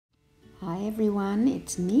Hi everyone,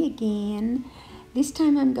 it's me again. This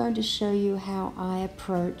time I'm going to show you how I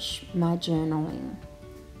approach my journaling.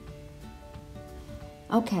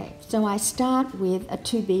 Okay, so I start with a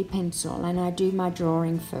 2B pencil and I do my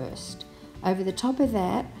drawing first. Over the top of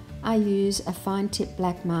that, I use a fine tip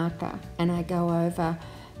black marker and I go over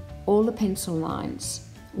all the pencil lines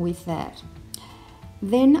with that.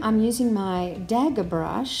 Then I'm using my dagger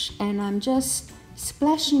brush and I'm just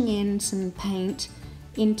splashing in some paint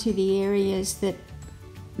into the areas that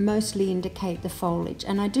mostly indicate the foliage,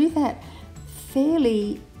 and I do that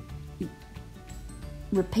fairly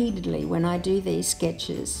repeatedly when I do these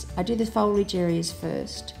sketches. I do the foliage areas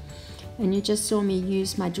first, and you just saw me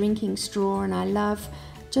use my drinking straw, and I love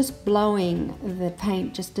just blowing the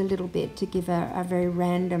paint just a little bit to give a very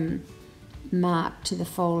random mark to the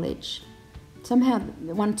foliage. Somehow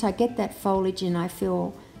once I get that foliage in, I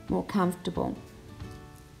feel more comfortable.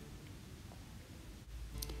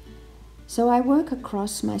 So I work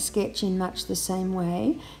across my sketch in much the same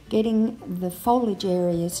way, getting the foliage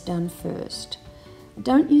areas done first. I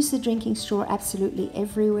don't use the drinking straw absolutely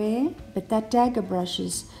everywhere, but that dagger brush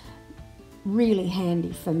is really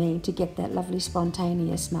handy for me to get that lovely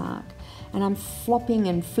spontaneous mark. And I'm flopping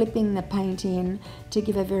and flipping the paint in to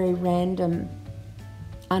give a very random,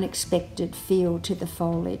 unexpected feel to the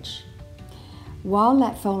foliage. While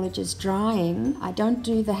that foliage is drying, I don't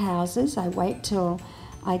do the houses. I wait till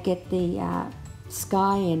I get the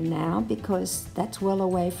sky in now, because that's well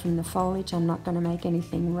away from the foliage. I'm not going to make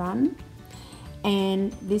anything run.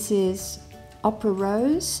 And this is Opera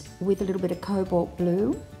Rose with a little bit of cobalt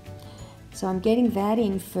blue. So I'm getting that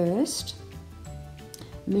in first,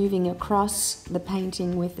 moving across the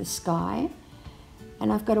painting with the sky.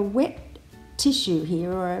 And I've got a wet tissue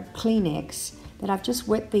here, or a Kleenex, that I've just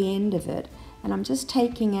wet the end of it. And I'm just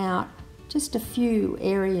taking out just a few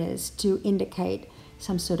areas to indicate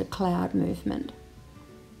some sort of cloud movement.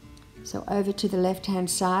 So over to the left hand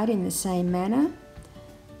side in the same manner,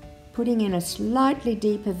 putting in a slightly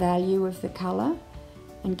deeper value of the colour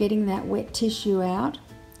and getting that wet tissue out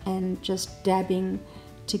and just dabbing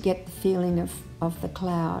to get the feeling of the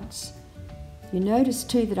clouds. You notice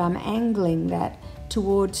too that I'm angling that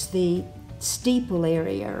towards the steeple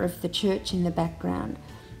area of the church in the background.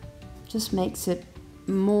 Just makes it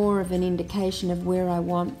more of an indication of where I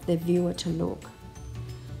want the viewer to look.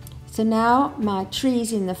 So now my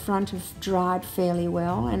trees in the front have dried fairly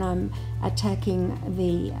well, and I'm attacking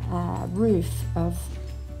the roof of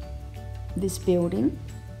this building.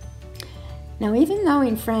 Now, even though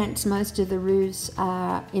in France most of the roofs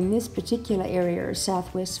are, in this particular area of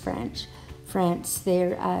southwest France,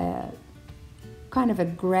 they're kind of a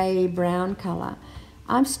grey-brown colour,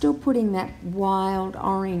 I'm still putting that wild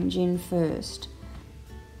orange in first.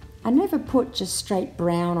 I never put just straight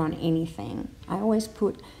brown on anything. I always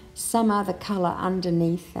put some other colour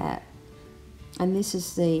underneath that, and this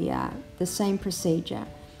is the same procedure.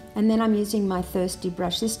 And then I'm using my thirsty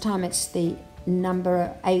brush. This time it's the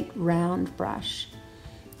number 8 round brush,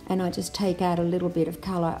 and I just take out a little bit of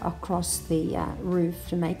colour across the roof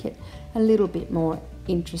to make it a little bit more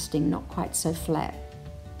interesting, not quite so flat.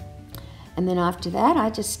 And then after that I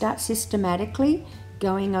just start systematically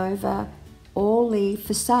going over all the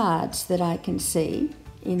facades that I can see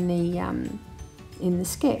in the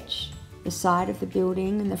sketch, the side of the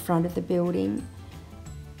building and the front of the building.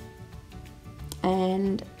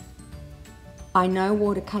 And I know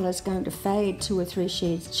watercolour is going to fade 2 or 3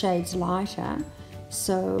 shades lighter,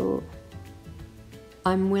 so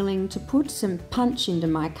I'm willing to put some punch into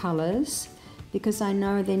my colours because I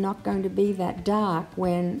know they're not going to be that dark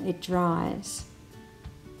when it dries.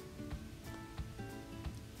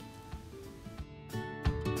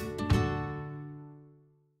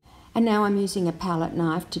 And now I'm using a palette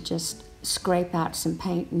knife to just scrape out some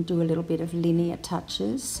paint and do a little bit of linear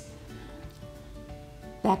touches.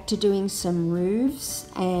 Back to doing some roofs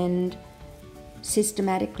and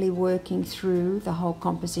systematically working through the whole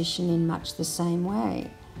composition in much the same way.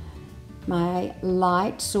 My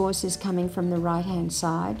light source is coming from the right hand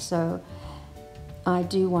side, so I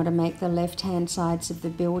do want to make the left hand sides of the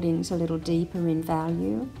buildings a little deeper in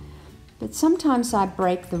value. But sometimes I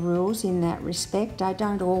break the rules in that respect. I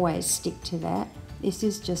don't always stick to that. This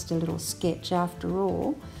is just a little sketch after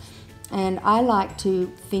all. And I like to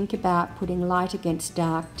think about putting light against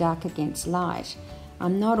dark, dark against light.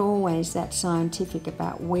 I'm not always that scientific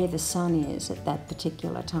about where the sun is at that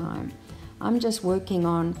particular time. I'm just working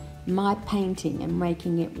on my painting and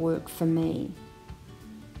making it work for me.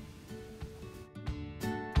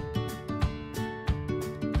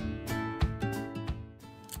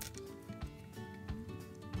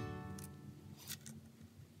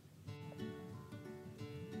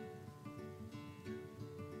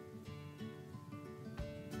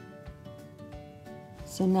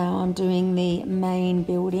 So now I'm doing the main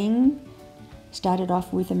building. Started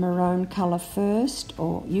off with a maroon colour first,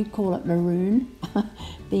 or you call it maroon,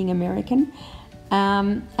 being American.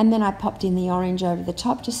 And then I popped in the orange over the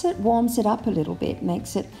top, just so it warms it up a little bit,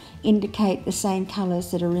 makes it indicate the same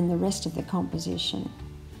colours that are in the rest of the composition.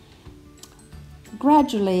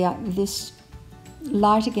 Gradually, this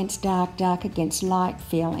light against dark, dark against light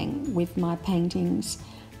feeling with my paintings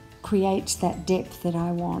creates that depth that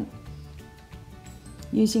I want.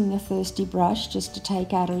 Using the thirsty brush just to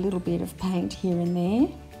take out a little bit of paint here and there.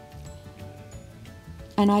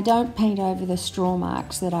 And I don't paint over the straw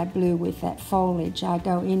marks that I blew with that foliage. I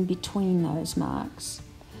go in between those marks.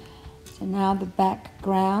 So now the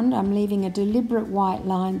background, I'm leaving a deliberate white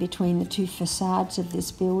line between the two facades of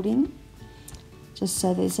this building, just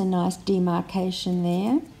so there's a nice demarcation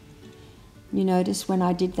there. You notice when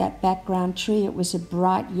I did that background tree, it was a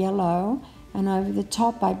bright yellow, and over the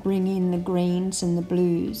top I bring in the greens and the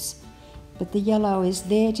blues. But the yellow is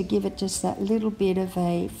there to give it just that little bit of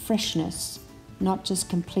a freshness, not just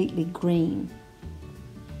completely green.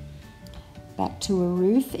 Back to a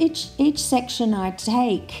roof. Each section I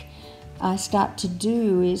start to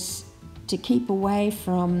do is to keep away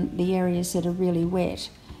from the areas that are really wet.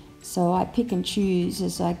 So I pick and choose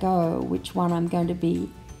as I go which one I'm going to be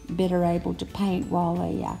better able to paint while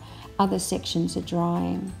the other sections are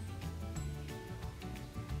drying.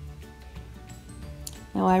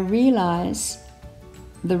 Now I realise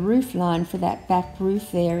the roof line for that back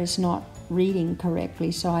roof there is not reading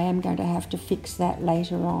correctly, so I am going to have to fix that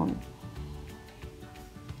later on.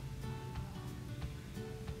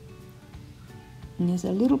 And there's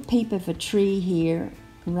a little peep of a tree here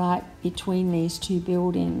right between these two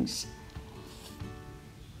buildings.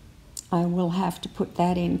 I will have to put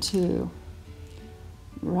that in too,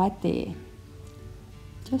 right there.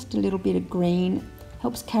 Just a little bit of green,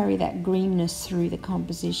 helps carry that greenness through the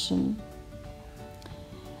composition.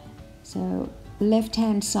 So left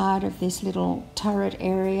hand side of this little turret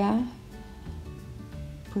area,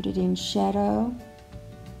 put it in shadow.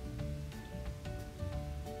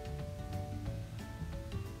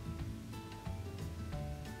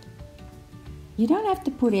 You don't have to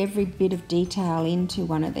put every bit of detail into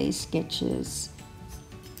one of these sketches.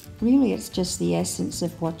 Really, it's just the essence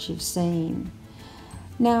of what you've seen.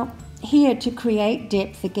 Now, here to create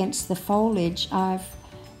depth against the foliage, I've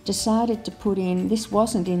decided to put in, this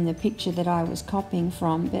wasn't in the picture that I was copying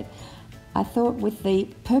from, but I thought with the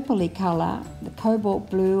purpley colour, the cobalt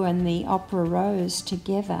blue and the opera rose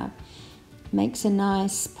together makes a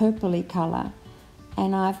nice purpley colour.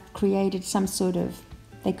 And I've created some sort of,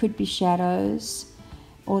 they could be shadows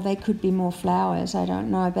or they could be more flowers, I don't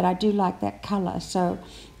know, but I do like that colour, so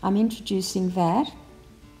I'm introducing that.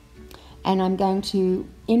 And I'm going to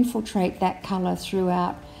infiltrate that colour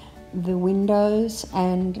throughout the windows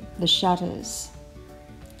and the shutters,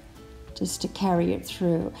 just to carry it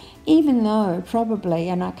through. Even though probably,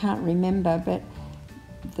 and I can't remember, but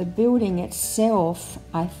the building itself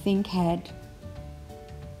I think had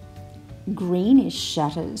greenish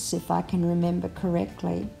shutters, if I can remember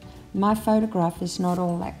correctly. My photograph is not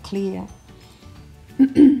all that clear.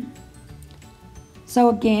 So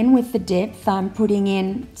again, with the depth, I'm putting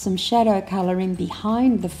in some shadow colour in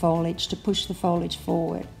behind the foliage to push the foliage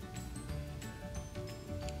forward.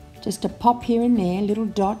 Just a pop here and there, little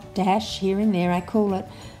dot, dash here and there. I call it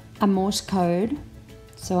a Morse code.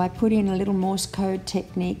 So I put in a little Morse code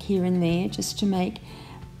technique here and there just to make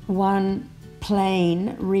one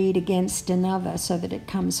plane read against another so that it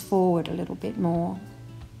comes forward a little bit more.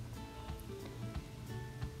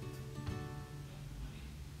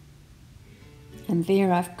 And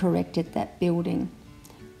there I've corrected that building.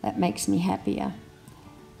 That makes me happier.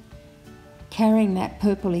 Carrying that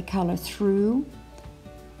purpley colour through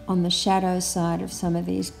on the shadow side of some of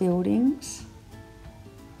these buildings.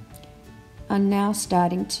 I'm now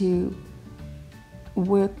starting to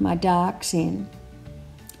work my darks in.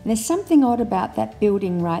 There's something odd about that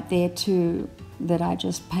building right there too that I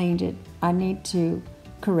just painted. I need to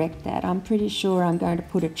correct that. I'm pretty sure I'm going to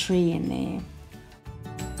put a tree in there.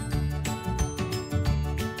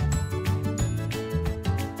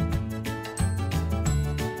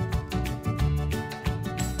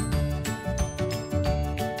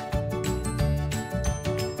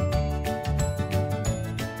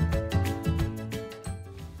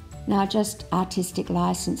 Now, just artistic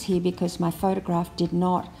license here because my photograph did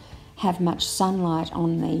not have much sunlight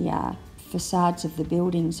on the facades of the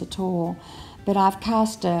buildings at all, but I've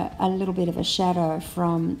cast a little bit of a shadow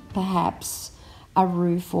from perhaps a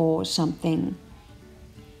roof or something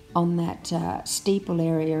on that steeple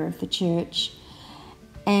area of the church,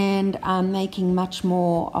 and I'm making much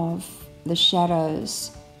more of the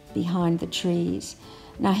shadows behind the trees.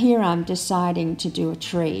 Now here I'm deciding to do a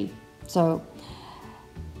tree. So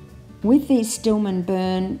with these Stillman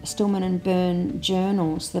and Burn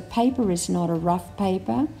journals, the paper is not a rough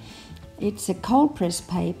paper. It's a cold press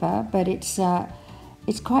paper, but it's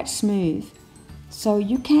quite smooth. So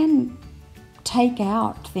you can take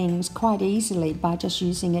out things quite easily by just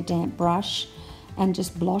using a damp brush and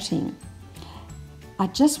just blotting. I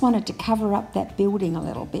just wanted to cover up that building a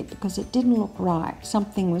little bit because it didn't look right.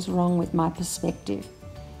 Something was wrong with my perspective.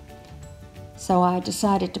 So I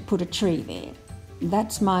decided to put a tree there.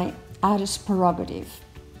 That's my artist's prerogative.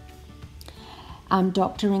 I'm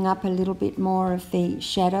doctoring up a little bit more of the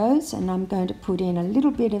shadows, and I'm going to put in a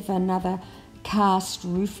little bit of another cast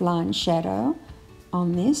roofline shadow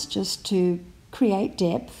on this just to create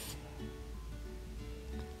depth.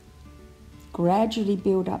 Gradually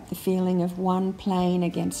build up the feeling of one plane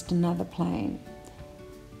against another plane.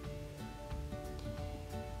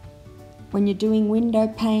 When you're doing window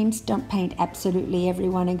paints, don't paint absolutely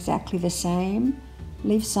everyone exactly the same.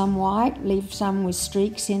 Leave some white, leave some with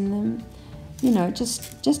streaks in them. You know,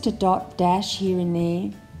 just a dot dash here and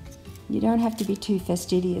there. You don't have to be too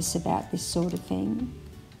fastidious about this sort of thing.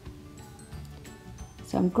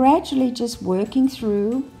 So I'm gradually just working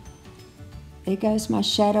through. There goes my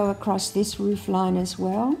shadow across this roof line as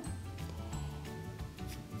well.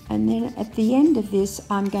 And then at the end of this,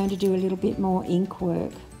 I'm going to do a little bit more ink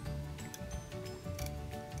work.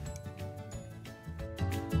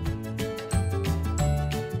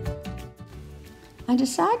 I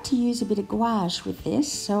decided to use a bit of gouache with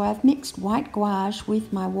this, so I've mixed white gouache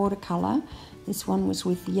with my watercolor. This one was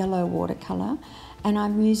with yellow watercolor, and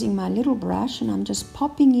I'm using my little brush and I'm just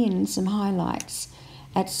popping in some highlights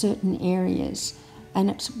at certain areas, and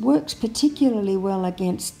it works particularly well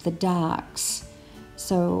against the darks.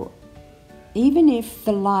 So even if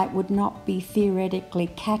the light would not be theoretically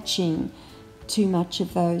catching too much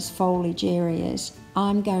of those foliage areas,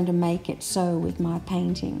 I'm going to make it so with my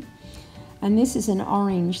painting. And this is an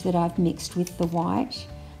orange that I've mixed with the white,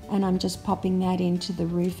 and I'm just popping that into the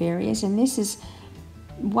roof areas. And this is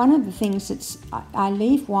one of the things that's, I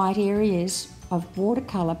leave white areas of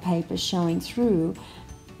watercolor paper showing through,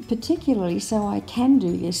 particularly so I can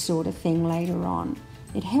do this sort of thing later on.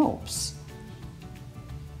 It helps.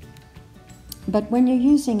 But when you're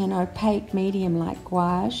using an opaque medium like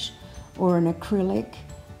gouache or an acrylic,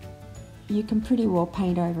 you can pretty well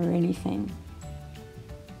paint over anything.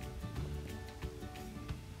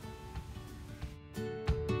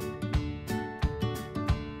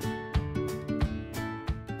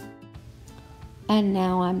 And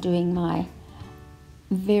now I'm doing my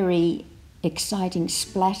very exciting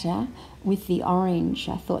splatter with the orange.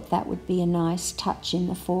 I thought that would be a nice touch in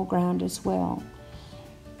the foreground as well.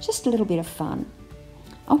 Just a little bit of fun.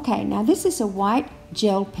 Okay, now this is a white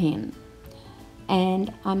gel pen,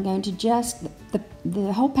 and I'm going to just,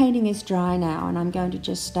 the whole painting is dry now, and I'm going to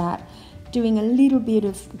just start doing a little bit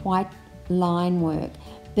of white line work,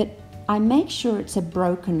 but I make sure it's a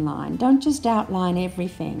broken line. Don't just outline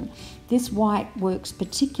everything. This white works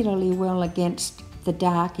particularly well against the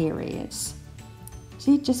dark areas.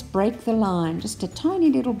 See, just break the line, just a tiny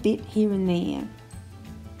little bit here and there.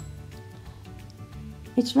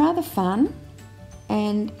 It's rather fun,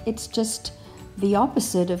 and it's just the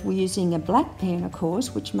opposite of using a black pen, of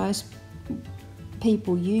course, which most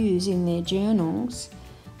people use in their journals,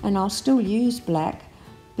 and I'll still use black,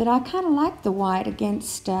 but I kind of like the white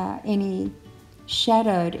against any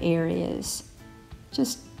shadowed areas.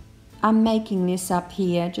 I'm making this up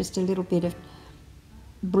here, just a little bit of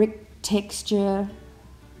brick texture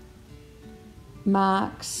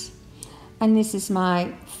marks, and this is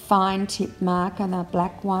my fine tip marker, the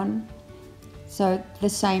black one. So the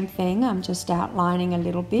same thing, I'm just outlining a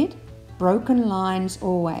little bit. Broken lines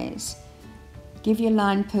always. Give your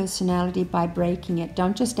line personality by breaking it.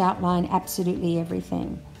 Don't just outline absolutely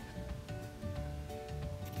everything.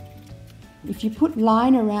 If you put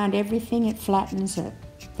line around everything, it flattens it.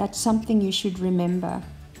 That's something you should remember.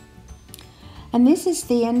 And this is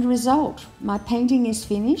the end result. My painting is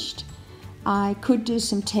finished. I could do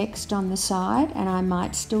some text on the side, and I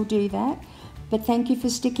might still do that. But thank you for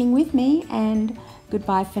sticking with me, and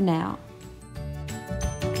goodbye for now.